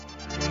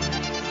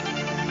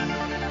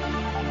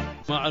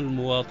مع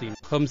المواطن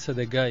 5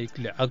 دقائق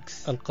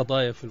لعكس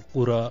القضايا في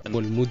القرى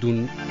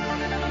والمدن.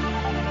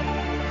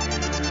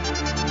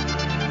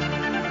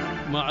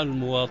 مع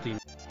المواطن.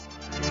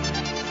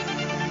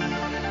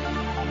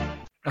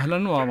 أهلا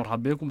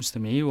ومرحبا بكم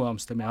مستمعي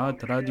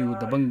ومستمعات راديو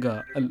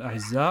دبنقا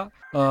الأعزاء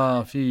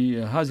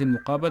في هذه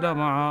المقابلة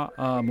مع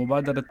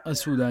مبادرة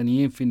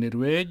السودانيين في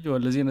النرويج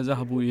والذين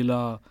ذهبوا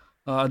إلى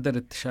الدرة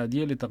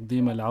التشادية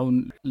لتقديم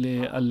العون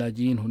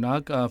للاجئين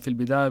هناك. في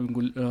البداية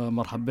بنقول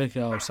مرحبا بك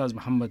يا أستاذ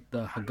محمد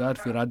حجار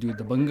في راديو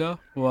دبنقا،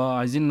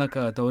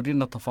 وعايزينك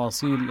تورينا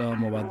تفاصيل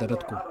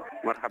مبادرتكم.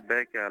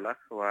 مرحبا بك يا الأخ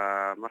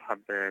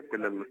ومرحبا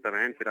بكل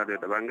المستمعين في راديو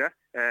دبنقا.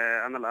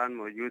 أنا الآن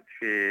موجود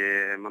في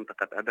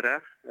منطقة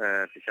أدرة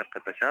في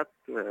شرق تشاد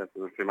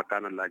في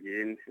مكان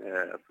اللاجئين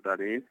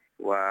السودانيين،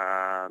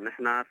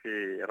 ونحن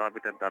في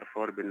رابطة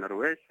دارفور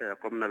بالنرويج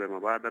قمنا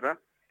بمبادرة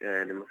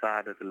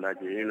لمساعدة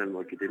اللاجئين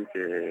الموجودين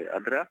في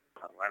أدرة.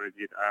 وأنا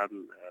جيت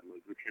الآن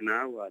موجود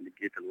هنا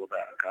ولقيت الوضع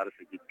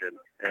كارثي جدا.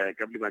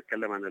 قبل ما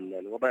أتكلم عن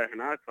الوضع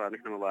هناك،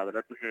 فنحن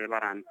مبادرتنا هي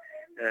عبارة عن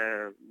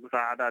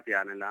مساعدات،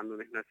 يعني لأنه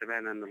نحن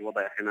سمعنا أن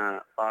الوضع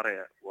هنا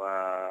طارئ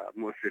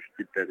ومؤسف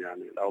جدا،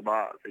 يعني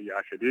الأوضاع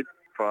سيئة شديد،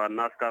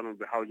 فالناس كانوا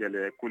بحاجة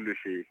لكل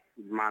شيء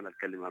بمعنى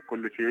الكلمة،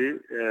 كل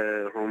شيء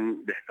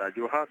هم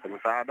بيحتاجوها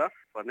كمساعدة.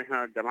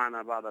 فنحن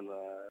جمعنا بعض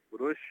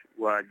القروش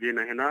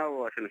وجينا هنا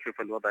وعشان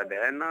نشوف الوضع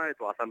بعيننا.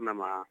 تواصلنا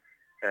مع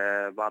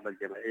بعض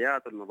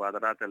الجمعيات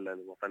والمبادرات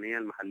الوطنية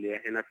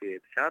المحلية هنا في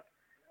تشاد،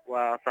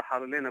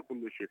 وسهلوا لنا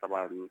كل شيء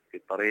طبعا في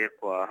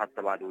الطريق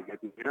وحتى بعد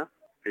وجودنا هنا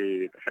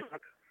في تشاد.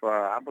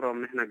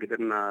 فعبرهم نحن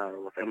قدرنا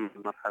وصلنا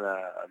المرحلة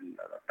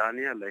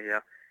الثانية اللي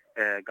هي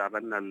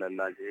قابلنا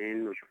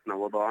اللاجئين وشفنا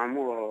وضعهم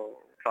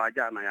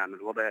وفاجأنا. يعني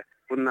الوضع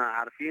كنا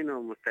عارفين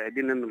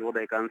ومستعدين ان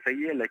الوضع كان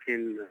سيء،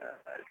 لكن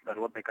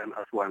الوضع كان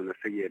أسوأ من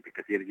السيء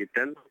بكثير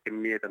جدا.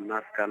 كمية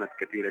الناس كانت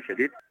كثيرة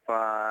شديد.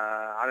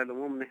 فعلى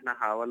العموم نحن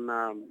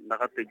حاولنا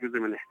نغطي جزء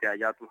من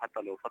احتياجاتهم حتى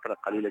لو فترة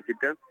قليلة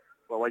جدا،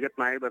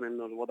 ووجدنا ايضا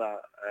انه الوضع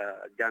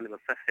الجانب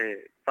الصحي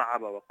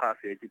صعب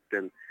وقاسي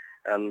جدا.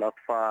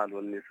 الأطفال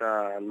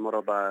والنساء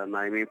المرضى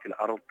نايمين في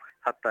الأرض،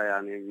 حتى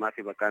يعني ما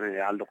في مكان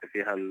يعلقوا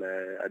فيها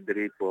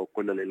الدريب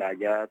وكل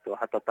العلاجات،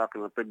 وحتى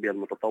الطاقم الطبي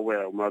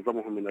المتطوع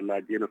ومعظمهم من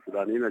اللاجئين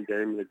السودانيين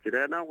الجايين من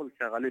الجيرانة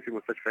والشغالين في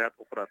مستشفيات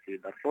أخرى في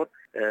دارفور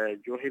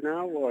جو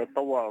هنا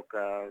وتطوعوا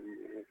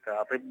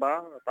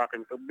كأطباء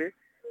طاقم طبي،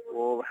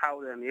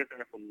 وحاولوا أن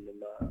يكشفوا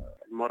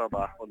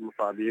المرضى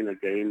والمصابين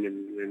الجايين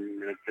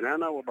من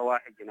الجنانة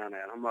وضواحي الجنانة.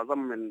 يعني هم معظم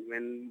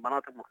من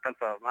مناطق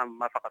مختلفة،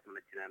 ما فقط من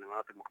الجنانة،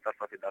 مناطق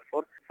مختلفة في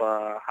دارفور.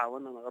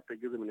 فحاولنا نغطي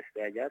جزء من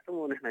احتياجاتهم،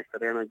 ونحن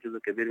اشترينا جزء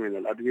كبير من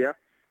الأدوية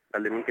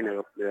اللي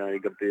ممكن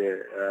يقضي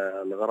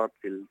الغرض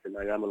في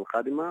الأيام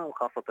القادمة،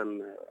 وخاصة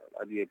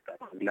الأدوية بتاعت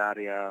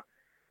الملاريا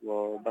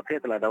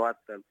وبقية الأدوات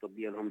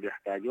الطبية اللي هم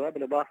بيحتاجوها،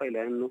 بالإضافة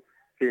إلى أنه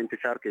في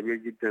انتشار كبير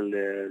جدا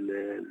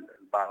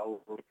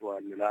للبعوض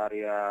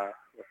والملاريا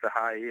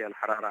والسحائي،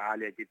 الحرارة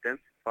عالية جدا.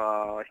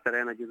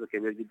 فاشترينا جزء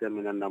كبير جدا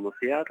من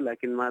الناموسيات،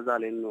 لكن ما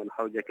زال انه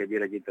الحوجة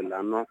كبيرة جدا،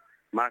 لانه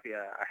ما في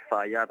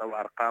احصائيات او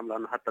ارقام،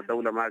 لانه حتى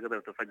الدولة ما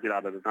قدرت تسجل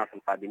عدد الناس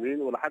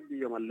القادمين. ولحد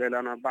يوم الليل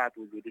انا بعد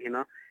وجودي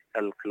هنا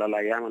خلال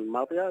الايام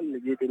الماضية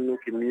لقيت انه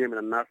كمية من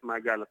الناس ما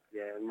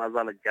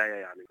زالت جاية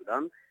يعني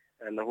الان،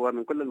 اللي هو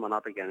من كل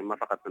المناطق، يعني ما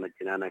فقط من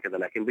الجنانة كذا،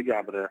 لكن بيجي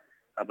عبر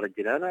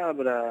الجنانة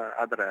عبر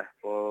أدرة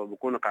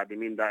وبكونوا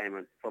قادمين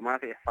دائما. فما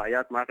في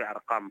إحصائيات، ما في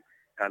أرقام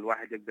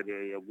الواحد يقدر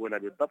يقولها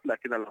بالضبط،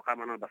 لكن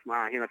الأرقام أنا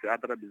بسمعها هنا في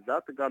أدرة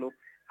بالذات قالوا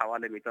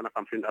حوالي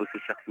 250 ألف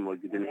شخص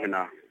موجودين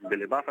هنا،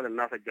 بالإضافة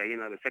للناس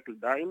الجايين بشكل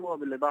دائم،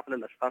 وبالإضافة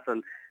للأشخاص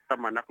اللي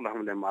تم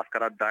نقلهم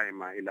للمعسكرات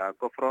دائمة إلى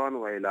كفرون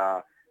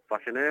وإلى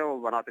فاشنية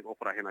ومناطق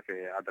أخرى هنا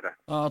في أدرة.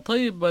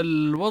 طيب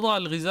الوضع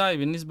الغذائي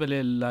بالنسبة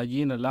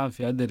للاجئين الآن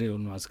في أدرة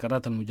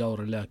والمعسكرات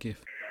المجاورة لها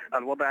كيف؟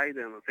 الوضع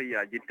أيضا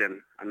سيء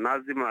جدا.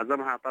 الناس دي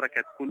معظمها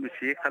تركت كل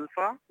شيء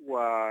خلفها،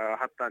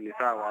 وحتى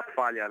نساء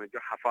وأطفال يعني جو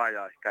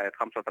حفايا حكاية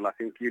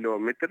 35 كيلو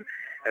متر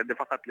دي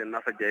فقط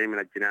للناس الجايين من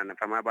الجنان،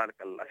 فما بالك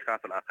الأشخاص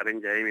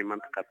الآخرين جايين من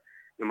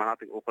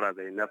مناطق أخرى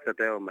زي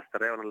نفسته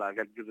ومسترية، وأنا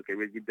لقيت جزء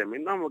كبير جدا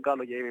منهم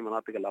وقالوا جايين من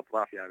مناطق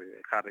الأطراف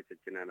يعني خارج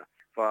الجنانة،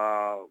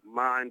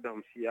 فما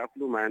عندهم شيء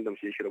يأكلوا، ما عندهم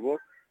شيء يشربوا،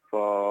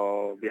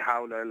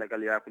 فبيحاولوا على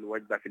الأقل يأكلوا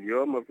وجبة في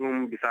اليوم،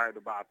 وهم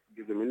بيساعدوا بعض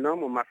جزء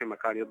منهم، وما في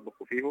مكان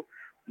يطبخوا فيه،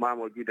 ما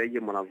موجود أي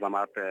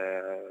منظمات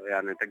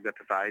يعني تقدر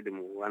تساعدهم،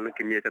 وأن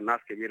كمية الناس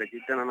كبيرة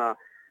جدا. أنا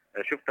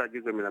شفت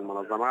جزء من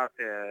المنظمات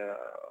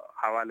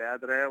حوالي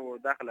أدرة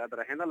وداخل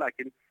أدرة هنا،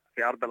 لكن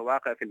في أرض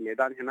الواقع في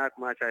الميدان هناك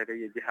ما شايف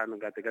أي جهة أنها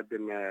قاعدة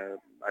تقدم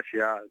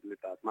أشياء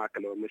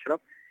لتتماكل والمشرب،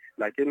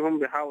 لكن هم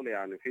بيحاولوا.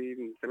 يعني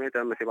سمعت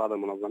أن في بعض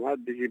المنظمات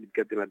بيجي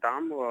بتقدم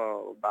الدعم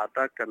وبعد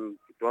ذلك كان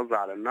بتوزع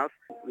على الناس،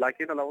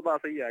 لكن الأوضاع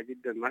سيئة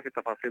جدا، ما في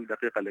تفاصيل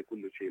دقيقة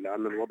لكل شيء،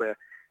 لأن الوضع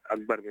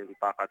أكبر من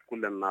طاقة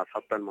كل الناس،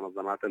 حتى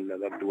المنظمات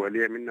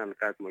الدولية منها اللي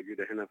كانت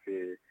موجودة هنا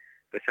في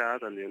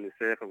تشاد،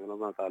 اليونيسيف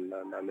ومنظمة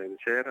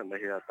الانشير اللي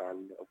هي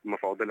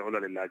المفوضية العليا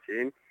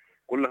للاجئين،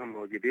 كلهم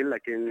موجودين،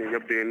 لكن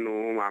يبدو إنه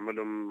هم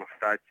عملهم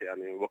محتاج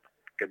يعني وقت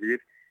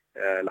كبير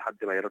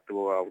لحد ما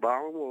يرتبوا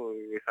أوضاعهم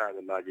ويساعدوا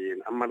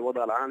اللاجئين. أما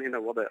الوضع الآن هنا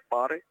وضع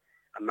طارئ،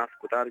 الناس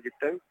كتار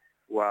جدا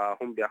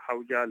وهم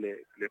بحوجة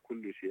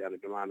لكل شيء، يعني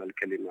بمعنى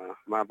الكلمة،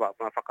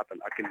 ما فقط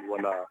الأكل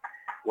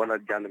ولا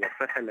الجانب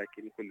الصحي،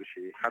 لكن كل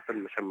شيء. حتى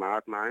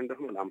المشمعات ما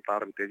عندهم،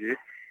 الأمطار بتجي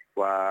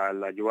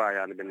والأجواء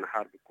يعني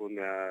بالنهار بيكون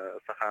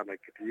سخانة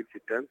كتير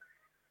جدا.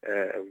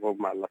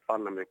 ومع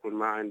الأطفال لما يكون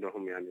ما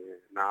عندهم يعني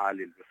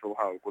نعال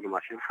يلبسوها ويكونوا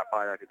ماشيين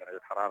حفايا في درجة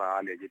حرارة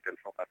عالية جدا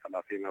فوق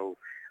 30 أو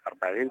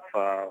 40،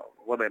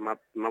 فوضع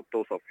ما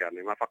بتوصف.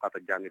 يعني ما فقط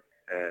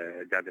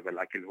جانب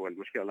الأكل هو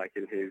المشكلة،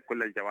 لكن هي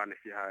كل الجوانب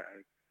فيها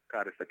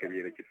كارثة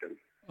كبيرة جدا.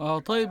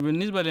 طيب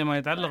بالنسبة لما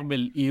يتعلق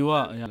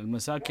بالإيواء، يعني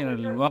المساكن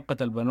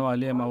المؤقتة اللي بنوها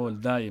ليه أو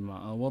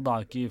الدائمة،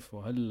 وضعها كيف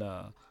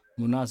وهل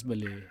مناسبة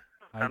أنا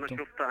لحالته؟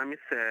 شفت أمس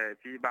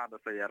في بعض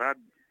السيارات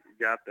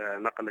جات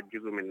نقلت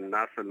جزء من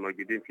الناس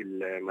الموجودين في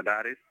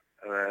المدارس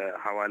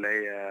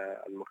حوالي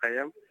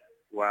المخيم،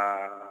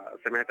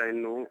 وسمعت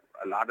إنه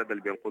العدد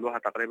اللي بينقلوها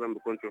تقريبا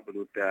بيكون في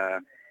حدود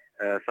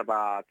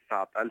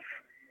 7-9 ألف.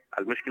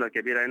 المشكلة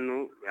الكبيرة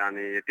إنه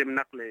يعني يتم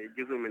نقل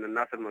جزء من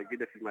الناس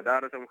الموجودة في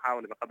المدارس،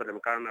 ومحاولة بقدر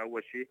الإمكان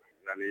أول شيء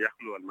يعني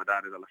يخلوا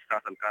المدارس،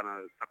 الأشخاص اللي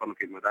كانوا سكنوا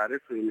في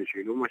المدارس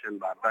ويشيلوهم عشان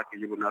بعد ذاك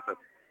يجيبوا الناس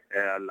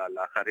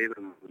الآخرين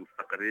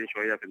المستقرين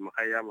شوية في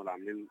المخيم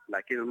والعاملين.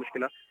 لكن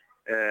المشكلة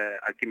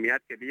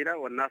الكميات كبيرة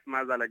والناس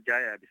ما زالت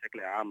جاية بشكل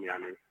عام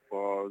يعني.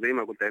 وزي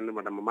ما قلت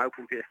إنه لما ما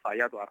يكون في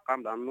إحصائيات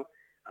وأرقام، لأنه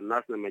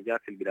الناس لما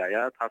جات في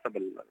البدايات حسب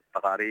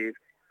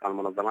التقارير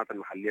المنظمات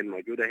المحلية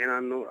الموجودة هنا،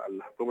 إنه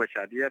الحكومة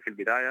الشادية في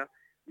البداية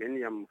من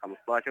يوم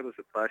 15 و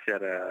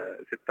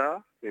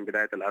 16/6 من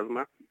بداية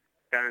الأزمة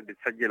كانت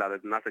بتسجل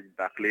عدد الناس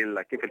الداخلين،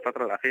 لكن في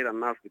الفترة الأخيرة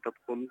الناس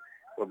بتدخل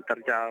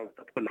وبترجع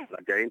وبتدخل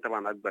اللاجئين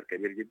طبعا أكبر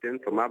كبير جدا،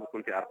 فما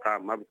بيكون في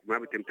أرقام، ما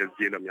بيتم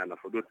تسجيلهم. يعني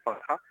الحدود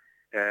فاتحة،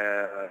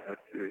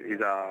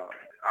 إذا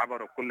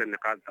عبروا كل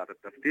النقاط بتاعت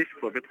التفتيش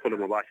فبيدخلوا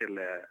مباشر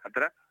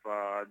لأدرة،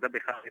 فده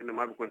بيخلي إنه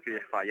ما بيكون في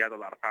إحصائيات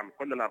ولا أرقام.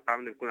 كل الأرقام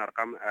اللي بتكون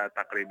أرقام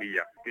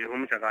تقريبية.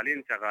 هم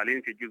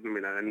شغالين في جزء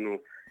من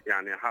إنه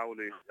يعني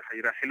يحاولوا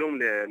يرحلوهم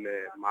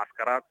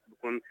لمعسكرات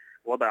بيكون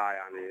وضع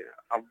يعني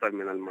أفضل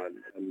من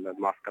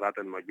المعسكرات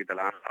الموجودة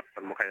الآن.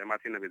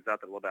 المخيمات هنا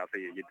بالذات الوضع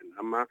سيء جدا.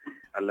 أما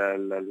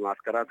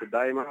المعسكرات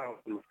الدائمة،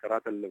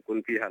 المعسكرات اللي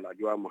يكون فيها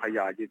الأجواء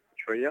مهيئة جدا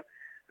شوية،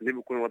 دي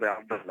بيكون وضع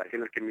أفضل.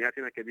 لكن الكميات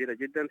هنا كبيرة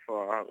جدا،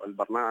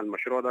 فالبرنامج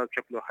المشروع ده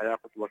شكله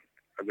هياخد وقت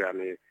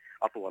يعني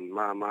أطول.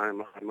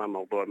 ما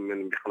موضوع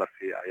من بيخلص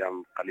في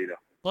أيام قليلة.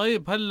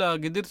 طيب هل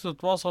قدرتوا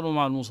تتواصلوا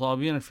مع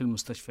المصابين في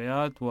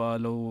المستشفيات؟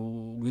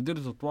 ولو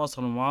قدرتوا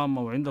تتواصلوا معهم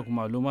أو عندكم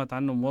معلومات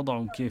عنهم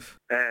وضعهم كيف؟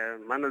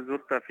 أنا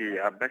زرت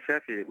في أباشا،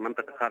 في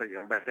منطقة خارج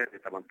أباشا في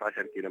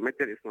 18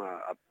 كيلومتر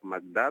اسمها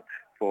مقداد،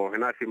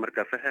 وهناك في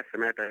مركز صحي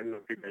سمعت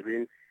إنه في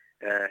جايبين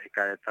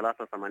حكاية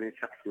 83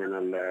 شخص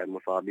من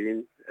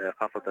المصابين،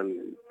 خاصة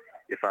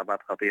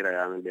إصابات خطيرة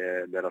يعني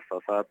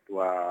برصاصات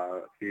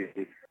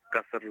وفي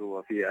كسر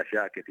وفي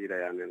أشياء كثيرة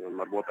يعني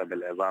مربوطة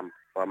بالعظام.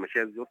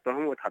 فمشيت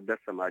زرتهم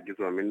وتحدثت مع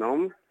جزء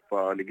منهم،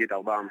 فلقيت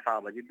أوضاعهم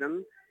صعبة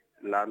جدا،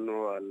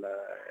 لأنه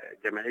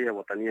الجمعية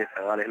الوطنية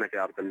شغالة هنا في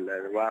أرض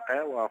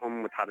الواقع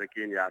وهم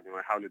متحركين يعني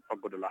ويحاولوا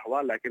يتفقدوا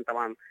الأحوال، لكن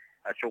طبعا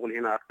الشغل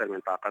هنا أكثر من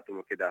طاقتهم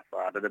وكده.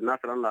 فعدد الناس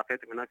اللي أنا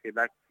لقيتهم هناك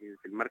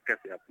في المركز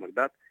في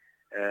مقداد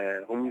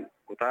هم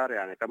كتار،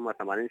 يعني تم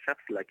 80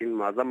 شخص، لكن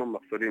معظمهم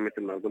مكسورين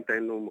مثل ما قلت،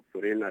 إنه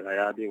مكسورين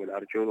الأيادي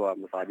والأرجل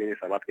ومصابين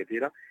إصابات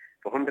كثيرة.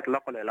 فهم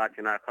بيتلقوا العلاج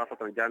هناك،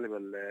 خاصة الجانب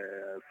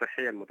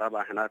الصحي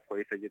المتابعة هناك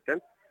كويسة جدا،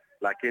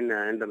 لكن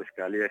عندهم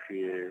إشكالية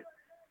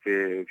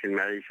في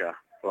المعيشة،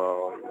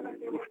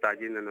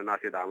 فمحتاجين إنه الناس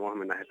يدعموهم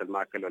من ناحية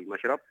المأكل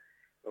والمشرب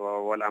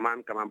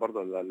والأمان كمان.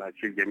 برضه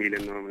الشيء الجميل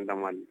إنه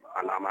عندهم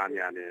الأمان،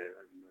 يعني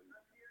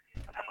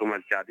الحكومة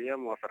الشعبية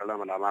موفر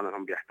لهم الأمان اللي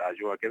هم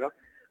بيحتاجوها كده.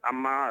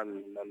 أما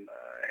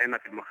هنا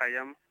في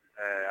المخيم،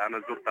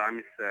 أنا زرت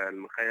أمس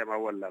المخيم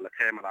أول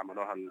الخيمة اللي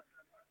عملوها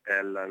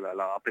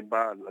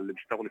الأطباء اللي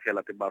بيشتغلوا فيها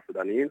الأطباء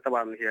السودانيين.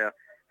 طبعا هي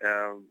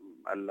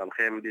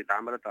الخيمة دي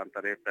اتعملت عن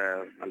طريق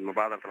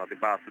المبادرة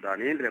الأطباء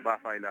السودانيين،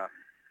 بالإضافة إلى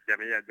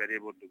جمعية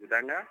بريبو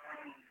دبنقا،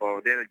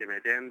 ودير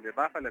الجمعيتين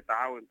بالإضافة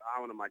للتعاون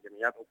مع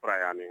جمعيات أخرى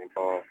يعني.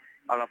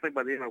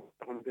 فالأطباء دي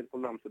هم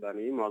كلهم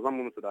سودانيين،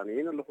 معظمهم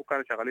سودانيين اللي هو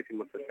كانوا شغالين في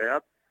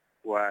المستشفيات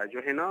وجو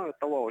هنا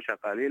طوعوا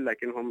شغالين،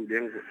 لكن هم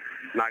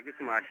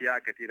ناقصهم أشياء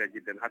كثيرة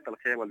جدا. حتى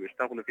الخيمة اللي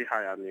بيشتغلوا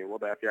فيها يعني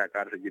وضع فيها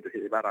كارثة جدا،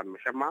 هي عبارة عن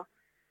مشمع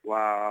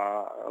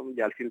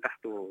وجالسين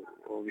تحته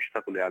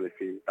وبيشتغلوا يعني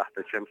في تحت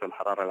الشمس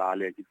والحرارة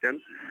العالية جدا،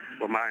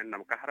 وما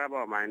عندهم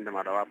كهرباء وما عندهم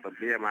أدوات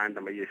طبية، ما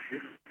عندهم أي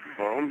شيء.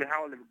 وهم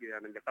بيحاولوا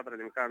يعني بقدر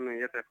الإمكان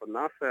يتركوا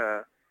الناس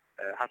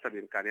حسب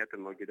الإمكانيات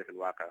الموجودة في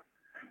الواقع.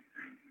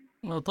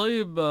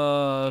 طيب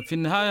في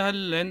النهاية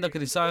هل عندك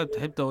رسالة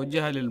تحب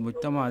توجهها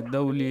للمجتمع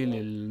الدولي،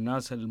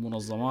 للناس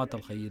المنظمات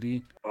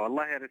الخيرية؟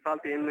 والله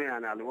رسالتي انه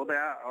يعني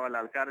الوضع او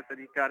الكارثه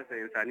دي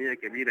كارثه انسانيه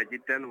كبيره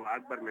جدا،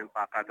 واكبر من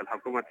طاقات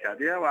الحكومه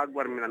التشاديه،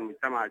 واكبر من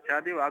المجتمع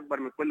التشادي، واكبر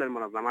من كل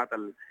المنظمات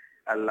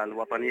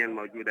الوطنيه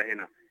الموجوده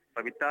هنا.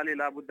 فبالتالي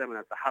لا بد من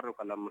التحرك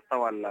على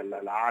المستوى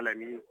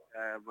العالمي.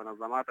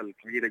 منظمات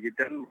الكبيره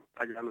جدا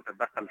محتاجه ان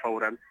تتدخل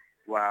فورا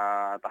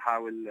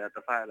وتحاول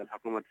تساعد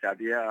الحكومة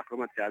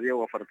التشادية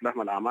وفرت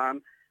لهم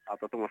الأمان،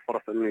 أعطتهم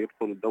الفرص إنه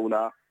يدخلوا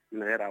الدولة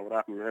من غير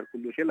أوراق من غير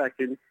كل شيء.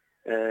 لكن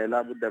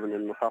لا بد من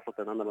إنه خاصة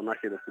أنا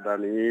بناشد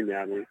السودانيين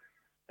يعني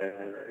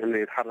إنه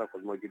يتحركوا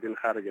الموجودين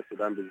خارج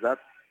السودان بالذات،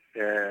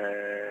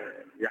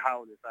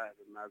 يحاولوا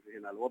يساعدوا الناس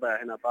هنا.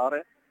 الوضع هنا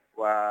طارئ،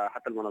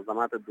 وحتى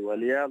المنظمات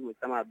الدولية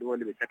المجتمع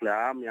الدولي بشكل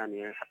عام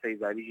يعني حتى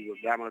إذا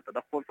بيعملوا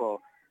تدخل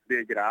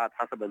فبإجراءات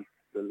حسب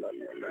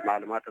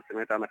المعلومات اللي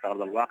سمعتها أنا في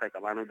أرض الواقع.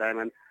 كمان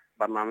دائما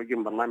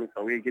برنامجهم برنامج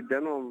طويل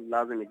جدا،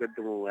 ولازم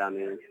يقدموا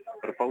يعني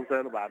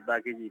بروبوزل وبعد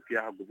ذاك يجي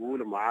فيها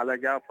قبول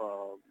ومعالجة،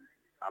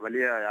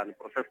 فعملية يعني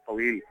بروسيس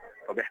طويل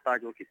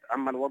فبيحتاج وقت.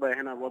 أما الوضع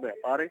هنا وضع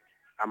طارئ،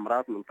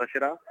 أمراض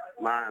منتشرة،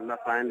 ما الناس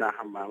ما عندها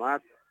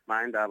حمامات، ما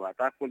عندها ما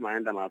تاكل، ما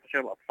عندها ما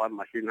تشرب، أطفال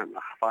ماشيين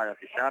حفايا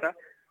في الشارع.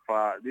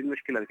 فدي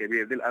المشكلة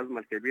الكبيرة، دي الأزمة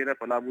الكبيرة،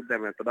 فلا بد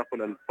من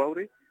التدخل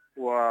الفوري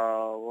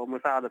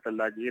ومساعدة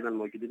اللاجئين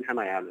الموجودين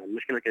هنا. يعني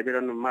المشكلة الكبيرة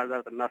إنه ما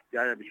زالت الناس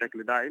جاية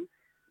بشكل دائم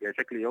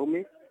بشكل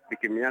يومي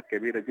بكميات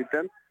كبيرة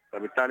جدا،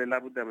 فبالتالي لا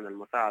بد من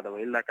المساعدة،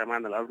 وإلا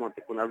كمان الأزمة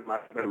تكون أزمة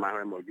أكبر ما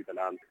هي موجودة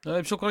الآن.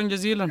 طيب شكرا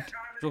جزيلا،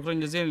 شكرا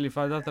جزيلا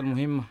للإفادات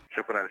المهمة.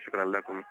 شكرا لكم.